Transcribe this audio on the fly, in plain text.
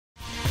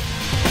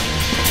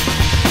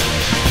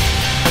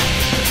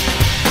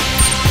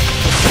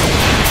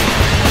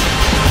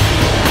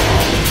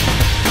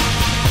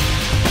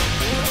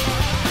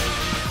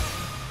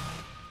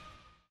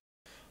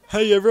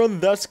Hey everyone,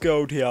 that's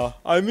Gold here.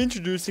 I'm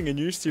introducing a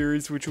new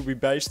series which will be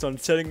based on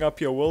setting up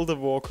your World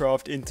of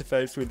Warcraft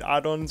interface with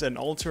add-ons and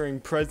altering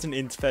present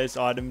interface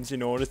items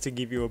in order to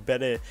give you a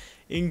better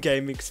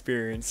in-game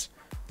experience.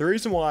 The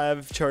reason why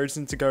I've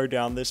chosen to go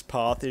down this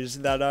path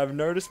is that I've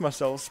noticed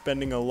myself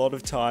spending a lot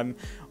of time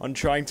on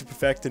trying to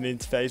perfect an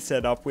interface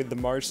set up with the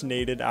most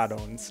needed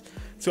add-ons.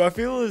 So I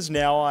feel as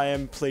now I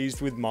am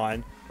pleased with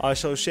mine. I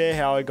shall share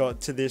how I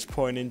got to this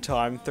point in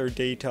time through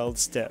detailed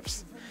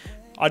steps.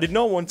 I did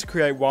not want to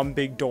create one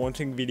big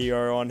daunting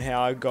video on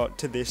how I got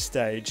to this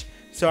stage,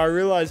 so I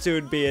realized it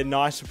would be a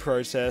nicer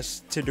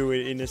process to do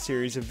it in a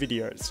series of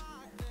videos.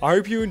 I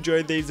hope you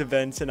enjoyed these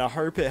events and I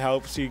hope it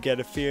helps you get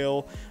a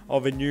feel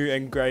of a new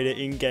and greater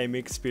in-game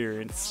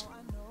experience.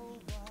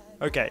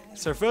 Okay,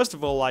 so first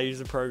of all I use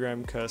the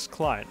program Curse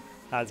Client,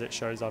 as it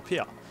shows up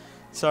here.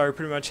 So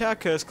pretty much how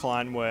Curse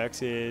Client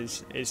works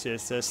is, it's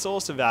just a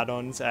source of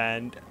add-ons,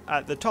 and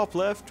at the top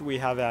left we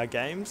have our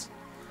games.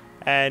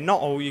 And not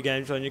all your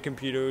games on your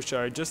computer will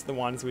show, just the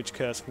ones which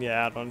Curse can get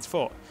add-ons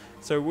for.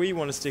 So we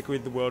want to stick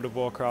with the World of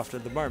Warcraft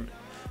at the moment.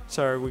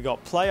 So we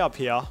got play up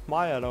here,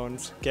 my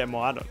add-ons, get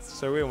more add-ons.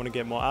 So we want to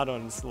get more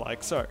add-ons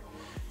like so.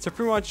 So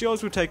pretty much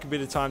yours will take a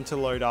bit of time to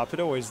load up, it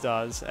always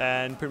does.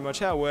 And pretty much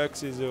how it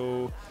works is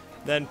it'll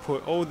then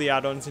put all the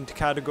add-ons into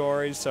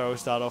categories. So it'll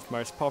start off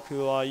most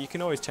popular. You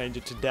can always change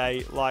it to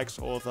date, likes,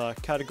 author,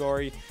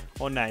 category,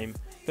 or name.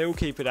 They will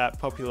keep it at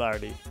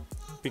popularity,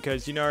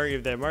 because you know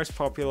if they're most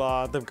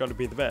popular, they've got to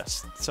be the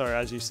best. So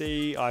as you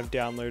see, I've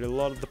downloaded a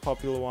lot of the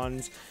popular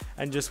ones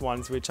and just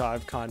ones which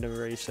I've kind of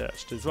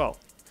researched as well.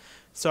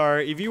 So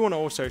if you want to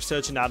also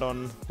search an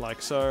add-on like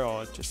so,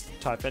 or just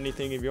type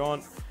anything if you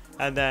want,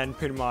 and then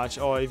pretty much,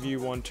 or if you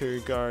want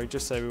to go,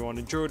 just say we want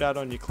a Druid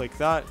add-on, you click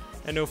that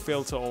and it'll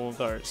filter all of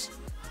those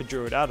for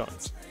Druid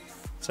add-ons.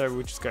 So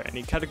we'll just go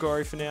any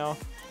category for now,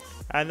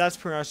 and that's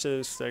pretty much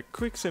just a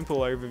quick simple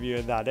overview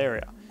of that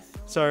area.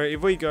 So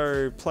if we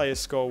go player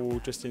score, we'll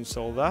just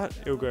install that.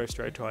 It'll go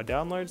straight to our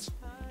downloads.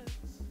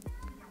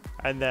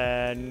 And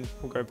then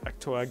we'll go back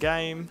to our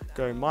game,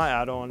 go my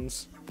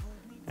add-ons,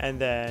 and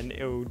then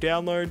it will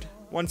download.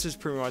 Once it's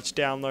pretty much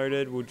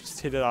downloaded, we'll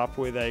just hit it up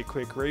with a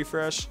quick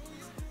refresh.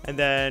 And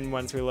then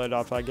once we load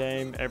up our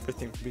game,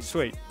 everything will be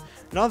sweet.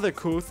 Another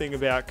cool thing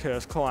about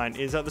Curse Client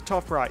is at the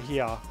top right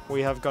here,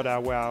 we have got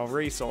our WoW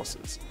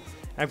resources.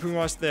 And pretty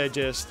much they're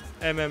just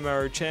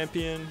MMO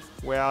Champion,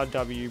 WoW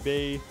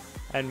WB,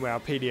 and WoW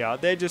PDR.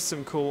 They're just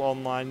some cool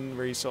online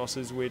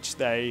resources which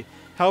they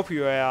help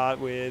you out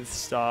with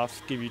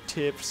stuff, give you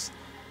tips,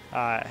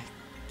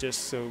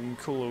 just some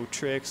cool little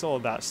tricks, all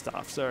of that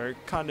stuff. So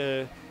kind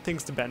of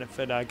things to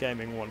benefit our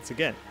gaming once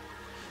again.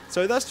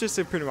 So that's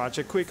just pretty much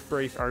a quick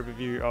brief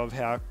overview of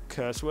how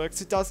Curse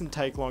works. It doesn't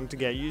take long to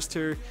get used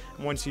to,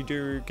 and once you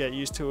do get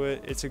used to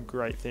it, it's a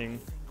great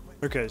thing.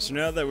 Okay, so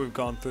now that we've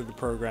gone through the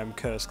program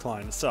Curse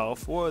Client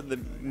itself, what the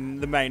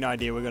main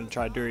idea we're going to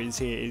try to do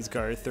is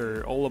go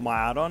through all of my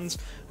add-ons,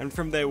 and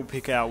from there we'll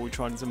pick out which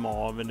ones are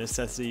more of a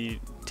necessity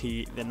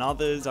than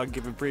others. I'll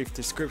give a brief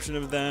description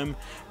of them.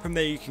 From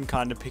there you can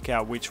kind of pick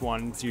out which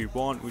ones you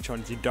want, which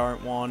ones you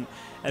don't want,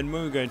 and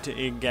when we go into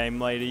in-game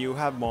later you'll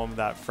have more of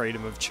that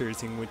freedom of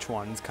choosing which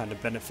ones kind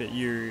of benefit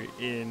you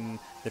in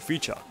the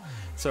future.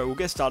 So we'll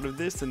get started with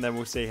this and then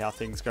we'll see how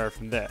things go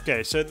from there.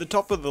 Okay, so at the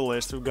top of the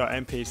list we've got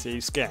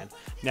NPC Scan.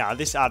 Now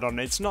this add-on,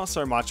 it's not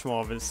so much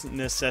more of a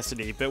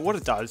necessity, but what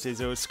it does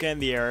is it will scan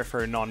the area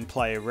for a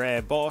non-player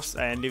rare boss,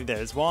 and if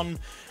there's one,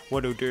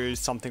 what it'll do is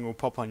something will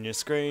pop on your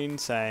screen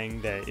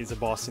saying there is a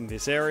boss in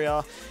this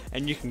area,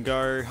 and you can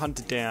go hunt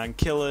it down,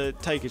 kill it,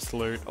 take its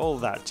loot, all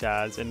that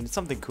jazz, and it's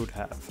something cool to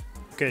have.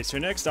 Okay, so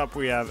next up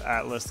we have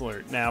Atlas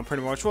Loot. Now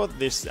pretty much what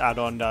this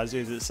add-on does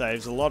is it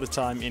saves a lot of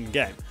time in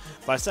game.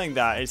 By saying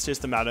that, it's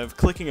just a matter of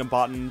clicking a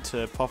button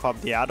to pop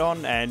up the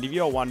add-on, and if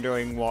you're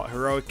wondering what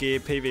heroic gear,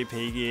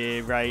 PvP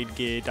gear, raid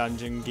gear,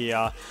 dungeon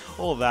gear,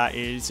 all of that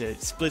is,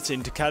 it splits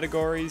into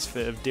categories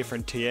for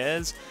different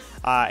tiers,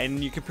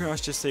 and you can pretty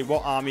much just see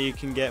what army you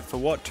can get for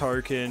what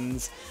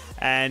tokens,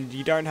 and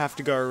you don't have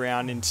to go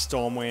around in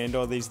Stormwind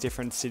or these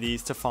different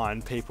cities to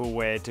find people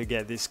where to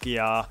get this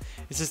gear.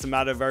 It's just a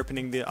matter of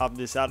opening up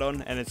this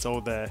add-on and it's all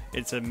there.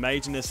 It's a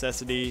major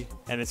necessity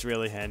and it's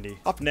really handy.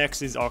 Up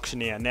next is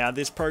Auctioneer. Now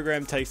this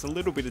program takes a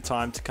little bit of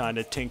time to kind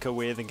of tinker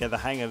with and get the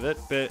hang of it,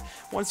 but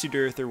once you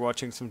do through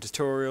watching some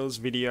tutorials,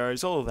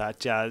 videos, all of that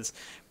jazz,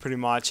 pretty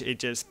much it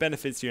just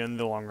benefits you in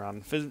the long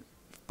run.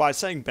 By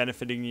saying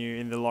benefiting you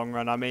in the long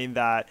run, I mean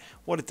that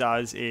what it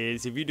does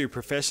is if you do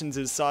professions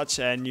as such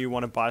and you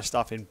want to buy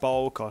stuff in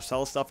bulk or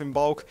sell stuff in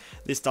bulk,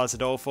 this does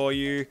it all for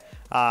you.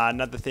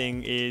 Another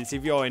thing is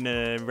if you're in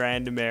a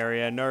random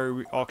area,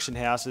 no auction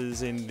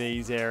houses in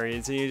these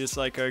areas, and you're just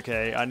like,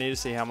 okay, I need to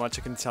see how much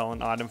I can sell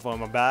an item for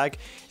in my bag.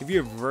 If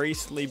you've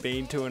recently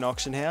been to an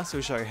auction house,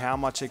 it'll show how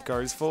much it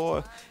goes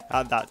for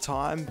at that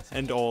time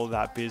and all of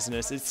that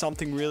business. It's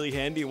something really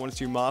handy.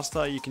 Once you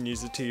master, you can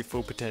use it to your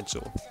full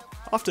potential.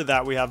 After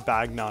that we have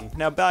Bag None.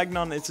 Now Bag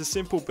None is a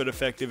simple but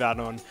effective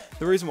add-on.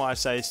 The reason why I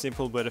say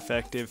simple but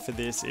effective for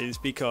this is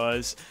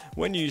because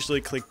when you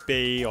usually click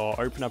B or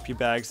open up your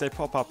bags, they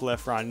pop up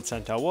left, right and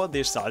center. What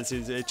this does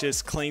is it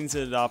just cleans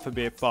it up a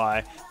bit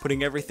by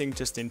putting everything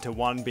just into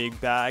one big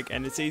bag,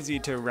 and it's easy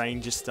to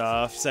arrange your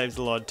stuff, saves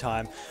a lot of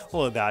time,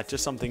 all of that,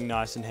 just something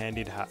nice and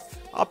handy to have.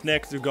 Up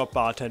next we've got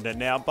Bartender.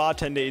 Now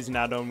Bartender is an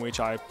add-on which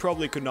I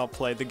probably could not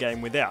play the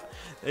game without.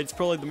 It's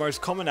probably the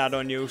most common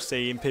add-on you'll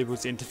see in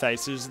people's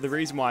interfaces. The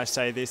reason why I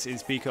say this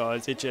is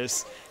because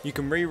you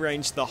can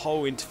rearrange the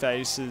whole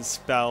interface's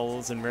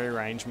spells and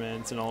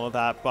rearrangements and all of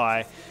that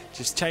by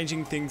just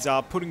changing things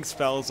up, putting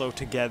spells all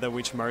together,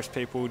 which most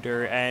people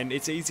do, and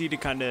it's easy to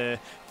kind of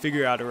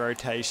figure out a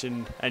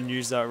rotation and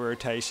use that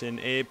rotation.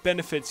 It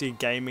benefits your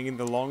gaming in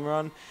the long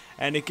run,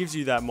 and it gives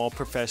you that more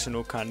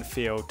professional kind of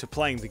feel to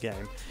playing the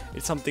game.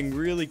 It's something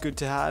really good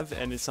to have,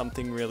 and it's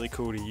something really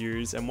cool to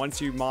use, and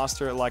once you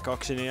master it like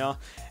Auctioneer,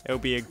 it'll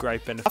be a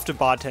great benefit. After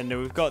Bartender,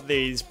 we've got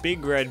these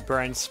big red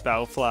brain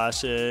spell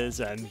flashes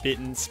and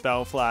bitten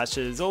spell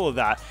flashes, all of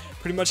that.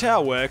 Pretty much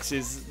how it works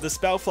is the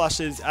spell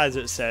flashes, as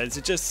it says,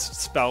 it just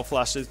spell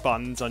flashes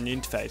buttons on your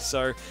interface.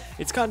 So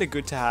it's kind of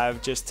good to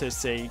have just to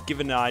see, give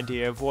an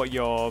idea of what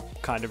your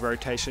kind of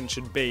rotation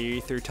should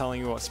be through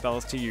telling you what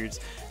spells to use.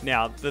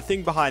 Now, the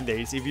thing behind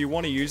these, if you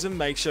want to use them,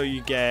 make sure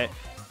you get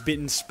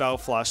Bitten Spell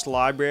Flash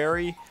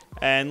Library,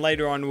 and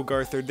later on we'll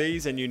go through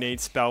these, and you need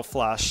Spell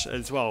Flash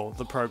as well,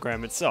 the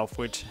program itself,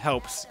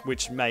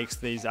 which makes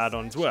these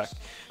add-ons work.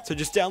 So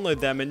just download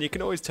them, and you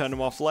can always turn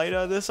them off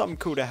later. There's something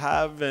cool to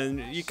have,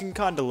 and you can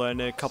kind of learn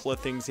a couple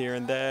of things here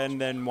and there, and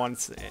then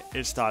once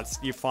it starts,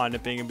 you find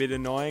it being a bit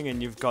annoying,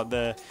 and you've got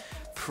the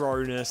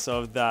proness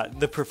of that,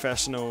 the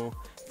professional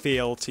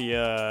feel to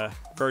your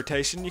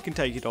rotation, you can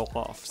take it all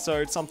off.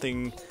 So it's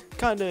something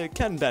kinda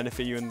can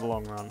benefit you in the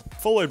long run.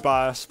 Followed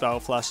by our spell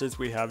flashes,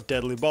 we have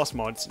Deadly Boss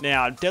Mods.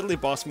 Now, Deadly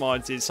Boss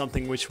Mods is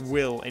something which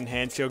will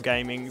enhance your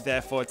gaming,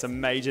 therefore it's a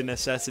major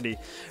necessity.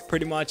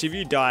 Pretty much if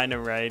you die in a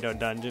raid or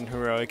dungeon,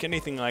 heroic,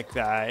 anything like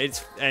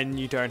that, and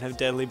you don't have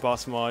Deadly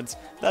Boss Mods,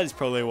 that is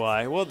probably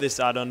why. What this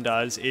add-on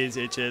does is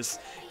it just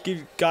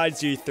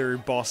guides you through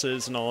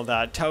bosses and all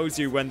that, tells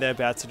you when they're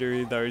about to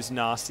do those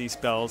nasty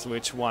spells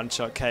which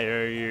one-shot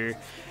KO you.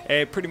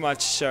 It pretty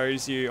much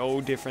shows you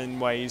all different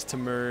ways to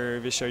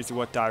move, it shows you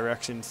what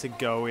directions to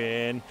go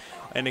in,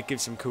 and it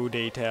gives some cool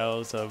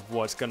details of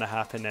what's going to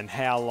happen and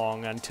how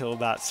long until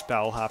that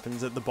spell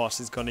happens that the boss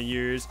is going to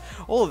use.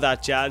 All of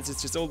that jazz,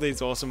 it's just all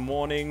these awesome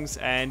warnings,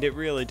 and it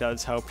really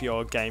does help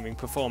your gaming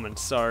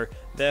performance, so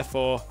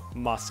therefore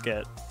must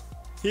get.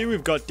 Here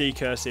we've got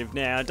DCursive.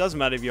 Now, it doesn't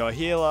matter if you're a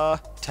healer,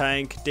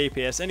 tank,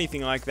 DPS,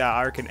 anything like that,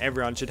 I reckon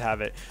everyone should have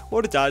it.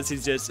 What it does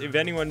is just, if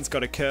anyone's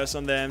got a curse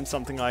on them,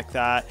 something like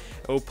that,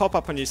 it will pop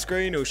up on your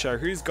screen, it will show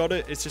who's got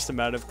it. It's just a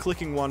matter of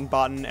clicking one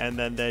button and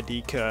then they're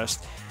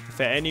decursed.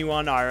 For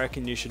anyone, I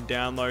reckon you should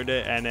download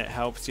it, and it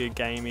helps your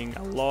gaming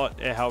a lot,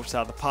 it helps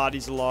out the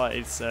parties a lot,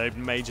 it's a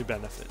major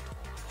benefit.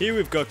 Here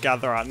we've got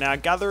Gatherer. Now,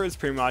 Gatherer is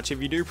pretty much,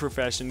 if you do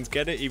professions,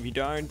 get it. If you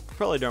don't,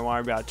 probably don't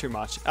worry about it too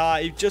much.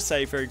 Just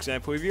say, for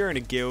example, if you're in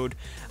a guild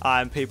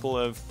and people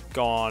have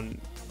got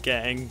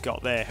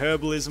their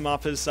herbalism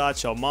up as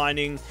such, or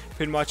mining,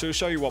 pretty much it'll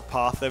show you what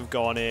path they've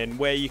gone in,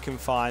 where you can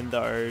find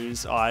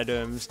those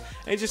items.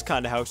 It just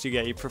kind of helps you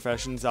get your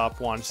professions up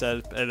one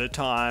step at a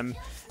time.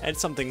 And it's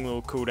something a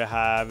little cool to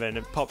have, and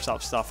it pops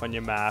up stuff on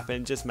your map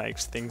and just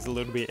makes things a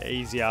little bit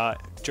easier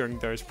during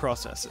those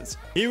processes.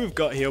 Here we've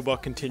got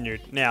Healbot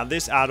Continued. Now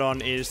this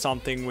add-on is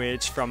something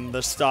which from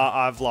the start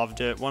I've loved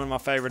it, one of my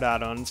favorite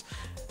add-ons,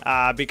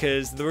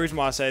 because the reason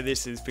why I say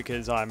this is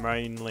because I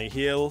mainly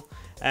heal,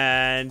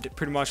 and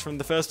pretty much from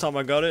the first time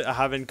I got it, I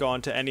haven't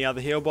gone to any other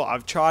heal bot.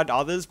 I've tried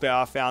others, but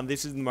I found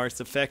this is the most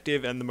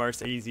effective and the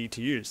most easy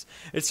to use.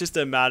 It's just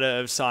a matter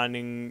of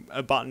signing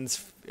a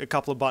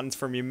couple of buttons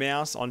from your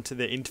mouse onto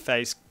the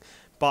interface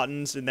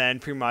buttons, and then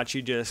pretty much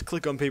you just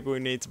click on people who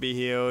need to be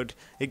healed,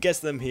 it gets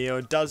them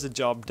healed, does the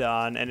job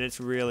done, and it's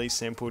really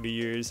simple to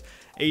use.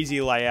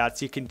 Easy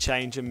layouts, you can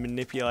change and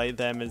manipulate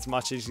them as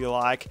much as you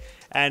like,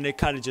 and it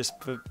kind of just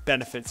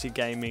benefits your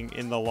gaming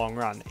in the long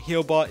run.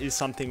 Healbot is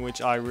something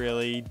which I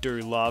really do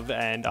love,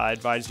 and I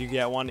advise you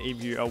get one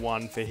if you are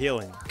one for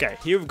healing. Okay,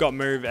 here we've got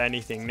Move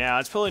Anything. Now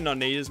it's probably not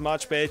needed as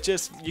much, but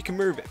you can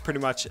move pretty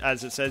much,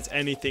 as it says,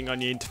 anything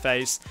on your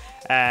interface,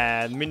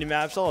 and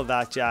minimaps, all of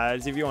that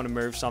jazz. If you want to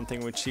move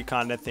something which you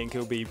kind of think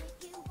it'll be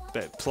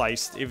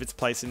placed, if it's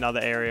placed in another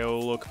area,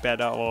 will look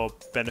better or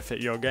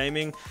benefit your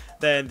gaming,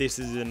 then this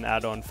is an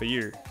add-on for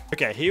you.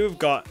 Okay, here we've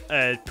got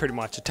pretty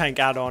much a tank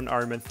add-on,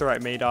 Omen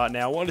Threat Meter.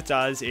 Now what it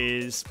does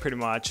is pretty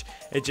much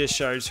it just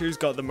shows who's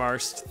got the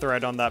most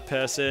threat on that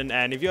person,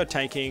 and if you're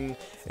tanking,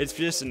 it's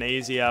just an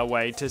easier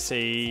way to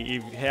see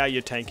how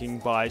you're tanking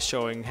by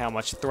showing how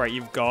much threat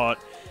you've got,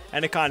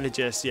 and it kind of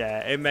just, yeah,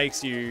 it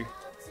makes you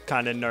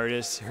kind of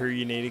notice who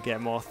you need to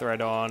get more threat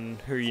on,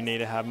 who you need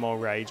to have more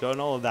rage on,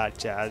 all of that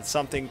jazz.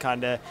 Something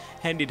kind of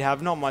handy to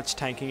have. Not much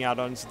tanking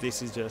add-ons.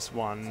 This is just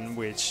one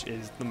which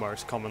is the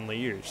most commonly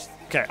used.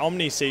 Okay,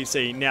 Omni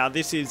CC. Now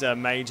this is a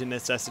major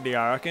necessity,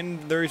 I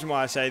reckon. The reason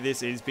why I say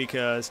this is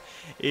because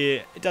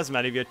it doesn't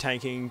matter if you're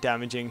tanking,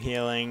 damaging,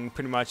 healing.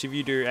 Pretty much if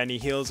you do any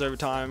heals over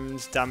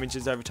times,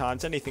 damages over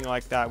times, anything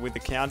like that with the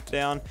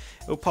countdown,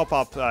 it'll pop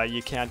up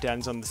your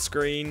countdowns on the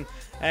screen,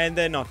 and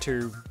they're not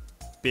too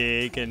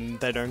big and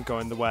they don't go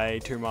in the way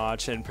too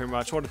much. And pretty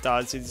much what it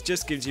does is it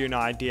just gives you an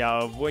idea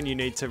of when you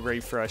need to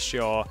refresh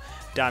your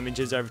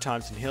damages over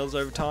times and heals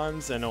over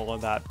times and all of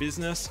that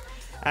business.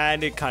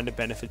 And it kind of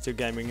benefits your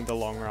gaming in the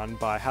long run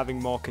by having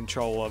more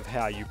control of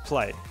how you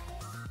play.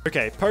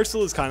 Okay,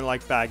 Postal is kind of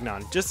like Bag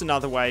None, just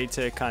another way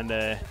to kind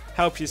of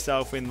help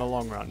yourself in the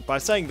long run. By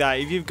saying that,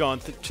 if you've gone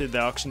to the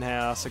auction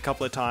house a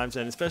couple of times,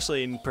 and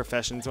especially in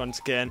professions once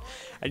again,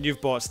 and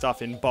you've bought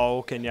stuff in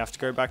bulk and you have to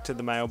go back to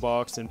the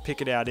mailbox and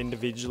pick it out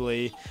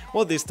individually,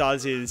 what this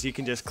does is you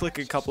can just click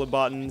a couple of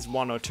buttons,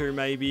 one or two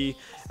maybe,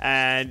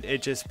 and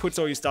it just puts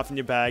all your stuff in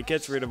your bag,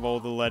 gets rid of all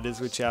the letters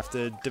which you have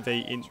to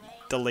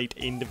delete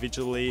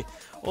individually.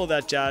 All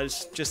that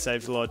jazz just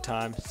saves a lot of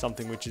time,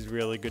 something which is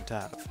really good to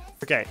have.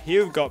 Okay,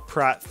 here we've got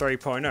Pratt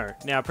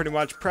 3.0. Now pretty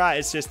much Pratt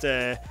is just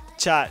a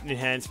chat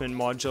enhancement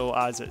module,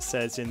 as it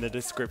says in the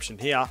description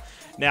here.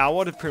 Now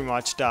what it pretty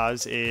much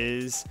does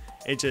is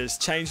it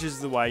just changes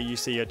the way you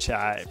see your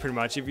chat. Pretty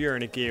much if you're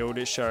in a guild,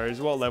 it shows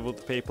what level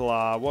the people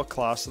are, what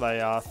class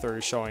they are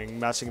through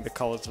matching the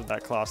colors of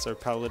that class, so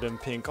paladin,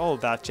 pink, all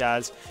of that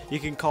jazz. You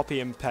can copy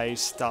and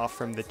paste stuff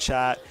from the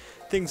chat,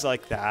 things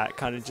like that,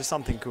 kind of just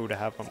something cool to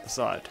have on the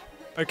side.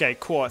 Okay,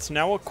 Quartz.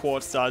 Now what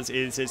Quartz does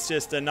is it's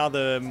just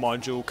another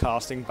module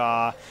casting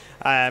bar,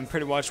 and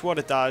pretty much what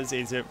it does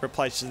is it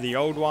replaces the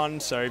old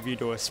one. So if you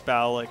do a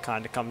spell, it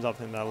kind of comes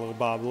up in that little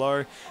bar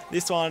below.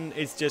 This one,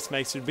 it just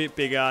makes it a bit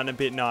bigger and a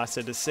bit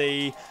nicer to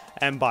see,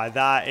 and by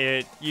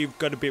that you've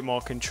got a bit more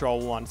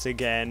control once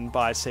again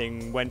by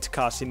seeing when to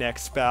cast your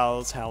next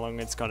spells, how long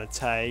it's going to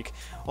take,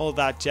 all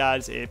that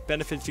jazz. It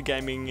benefits your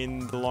gaming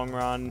in the long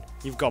run.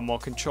 You've got more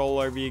control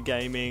over your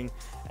gaming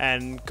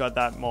and got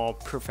that more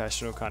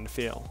professional kind of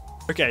feel.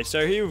 Okay,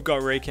 so here we've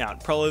got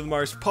Recount, probably the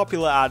most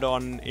popular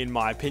add-on in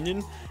my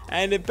opinion,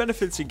 and it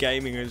benefits your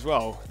gaming as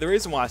well. The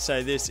reason why I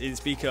say this is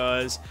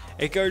because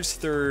it goes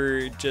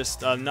through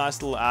just a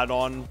nice little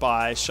add-on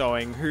by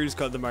showing who's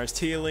got the most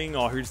healing,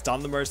 or who's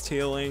done the most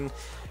healing,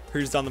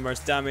 who's done the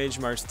most damage,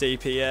 most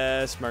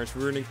DPS, most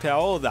runic power,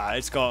 all of that.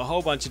 It's got a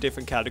whole bunch of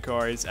different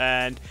categories,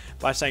 and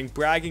by saying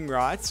bragging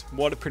rights,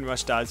 what it pretty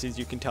much does is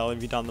you can tell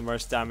if you've done the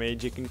most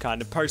damage. You can kind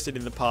of post it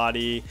in the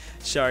party,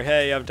 show,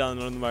 hey, I've done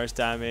the most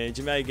damage.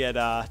 You may get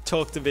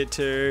talked a bit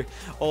to,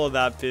 all of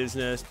that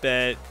business,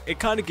 but it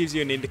kind of gives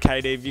you an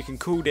indicator if you can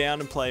cool down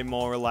and play a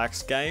more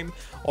relaxed game,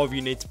 or if you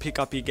need to pick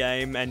up your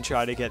game and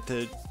try to get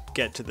to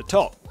the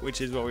top,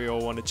 which is what we all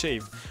want to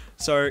achieve.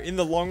 So in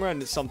the long run,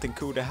 it's something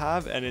cool to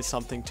have, and it's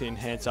something to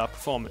enhance our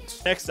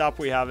performance. Next up,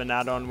 we have an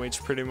add-on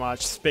which pretty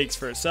much speaks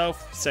for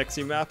itself.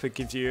 Sexy map. It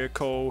gives you a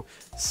cool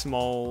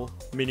small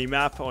mini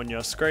map on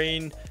your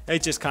screen.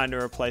 It just kind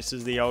of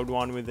replaces the old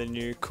one with a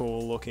new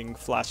cool looking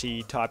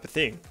flashy type of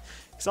thing.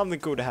 Something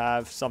cool to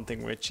have,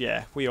 something which,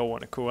 yeah, we all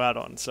want a cool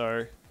add-on.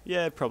 So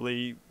yeah,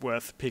 probably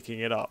worth picking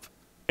it up.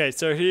 Okay,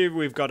 so here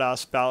we've got our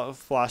spell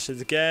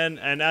flashes again,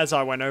 and as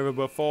I went over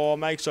before,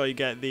 make sure you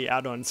get the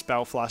add-on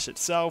spell flash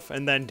itself,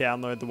 and then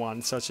download the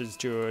ones such as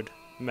Druid,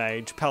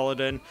 Mage,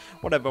 Paladin,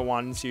 whatever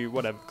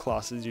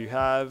classes you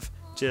have.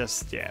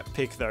 Just, yeah,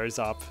 pick those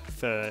up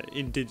for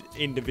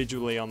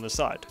individually on the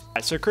side.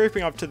 Right, so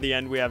creeping up to the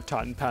end, we have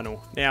Titan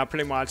Panel. Now,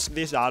 pretty much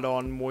this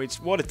add-on,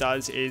 what it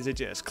does is it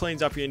just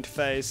cleans up your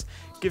interface,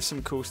 gives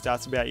some cool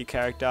stats about your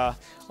character,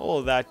 all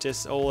of that,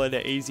 just all of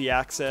the easy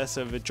access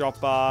of a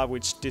drop bar,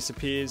 which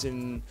disappears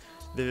in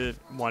the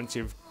once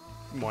you're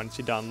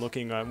done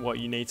looking at what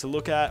you need to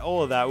look at.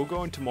 All of that, we'll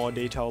go into more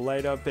detail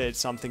later, but it's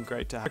something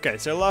great to have. Okay,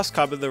 so last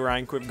cub of the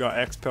rank, we've got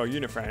XPEL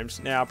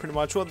uniframes. Now, pretty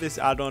much what this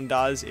add-on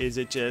does is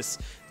it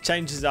just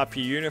changes up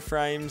your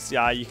uniframes.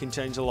 You can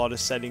change a lot of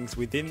settings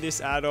within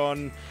this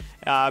add-on.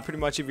 Pretty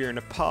much if you're in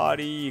a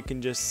party, you can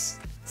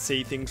just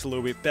see things a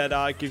little bit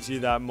better. It gives you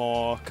that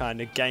more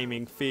kind of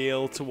gaming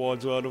feel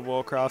towards World of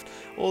Warcraft,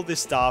 all this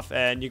stuff,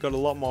 and you've got a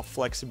lot more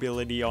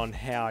flexibility on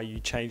how you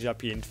change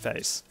up your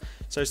interface.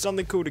 So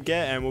something cool to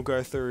get, and we'll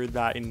go through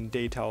that in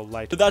detail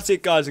later. But that's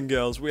it, guys and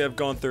girls. We have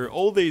gone through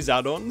all these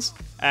add-ons,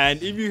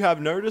 and if you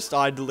have noticed,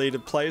 I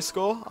deleted player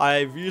score.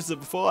 I've used it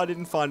before. I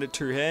didn't find it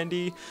too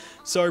handy,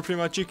 so pretty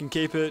much you can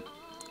keep it,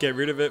 get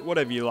rid of it,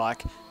 whatever you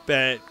like.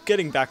 But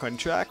getting back on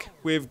track,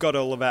 we've got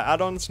all of our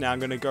add-ons. Now I'm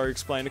going to go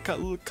explain a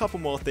couple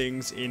more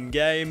things in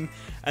game,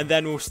 and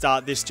then we'll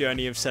start this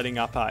journey of setting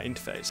up our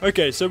interface.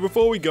 Okay, so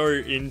before we go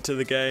into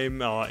the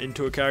game or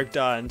into a character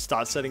and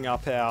start setting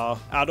up our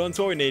add-ons,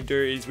 what we need to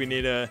do is we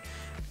need to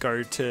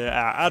go to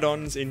our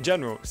add-ons in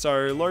general.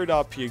 So load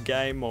up your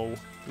game or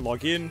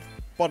log in.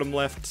 Bottom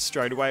left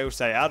straight away will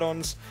say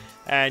add-ons,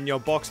 and your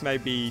box may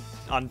be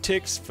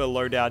unticked for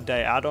loadout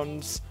day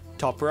add-ons.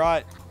 Top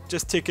right,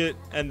 just tick it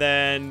and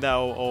then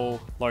they'll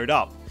all load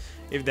up.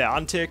 If they're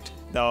unticked,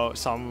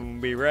 some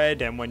will be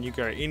red, and when you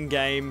go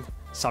in-game,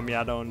 some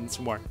add-ons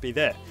won't be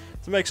there.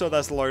 So make sure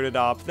that's loaded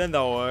up, then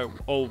they'll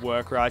all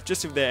work right.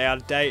 Just if they're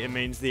out of date, it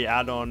means the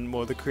add-on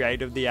or the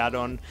creator of the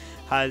add-on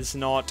has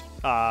not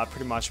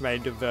pretty much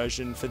made a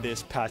version for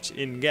this patch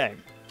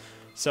in-game.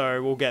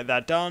 So we'll get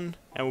that done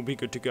and we'll be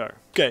good to go.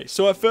 Okay,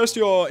 so at first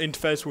your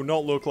interface will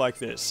not look like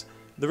this.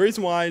 The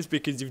reason why is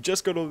because you've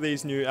just got all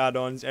these new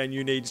add-ons and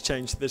you need to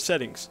change the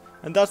settings.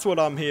 And that's what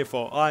I'm here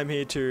for. I'm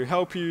here to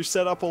help you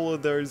set up all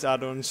of those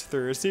add-ons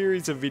through a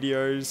series of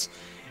videos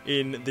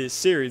in this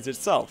series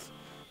itself.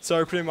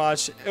 So pretty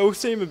much, it'll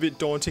seem a bit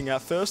daunting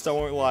at first, I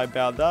won't lie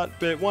about that,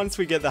 but once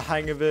we get the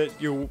hang of it,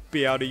 you'll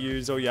be able to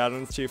use all your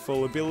add-ons to your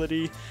full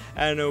ability,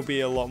 and it'll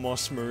be a lot more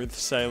smooth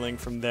sailing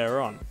from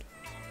there on.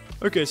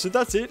 Okay, so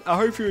that's it. I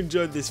hope you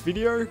enjoyed this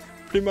video.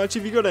 Pretty much,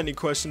 if you got any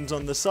questions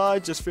on the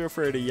side, just feel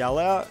free to yell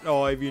out,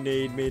 or if you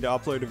need me to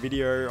upload a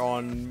video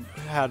on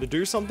how to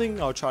do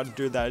something, I'll try to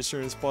do that as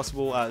soon as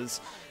possible, as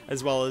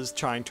well as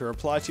trying to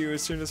reply to you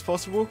as soon as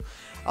possible.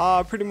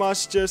 Pretty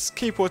much just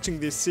keep watching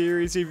this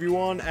series if you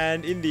want,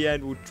 and in the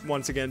end we'll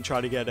once again try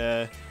to get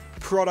a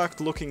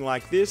product looking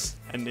like this,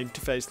 an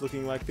interface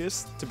looking like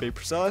this to be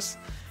precise.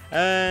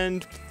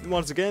 And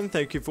once again,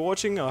 thank you for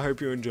watching. I hope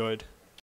you enjoyed.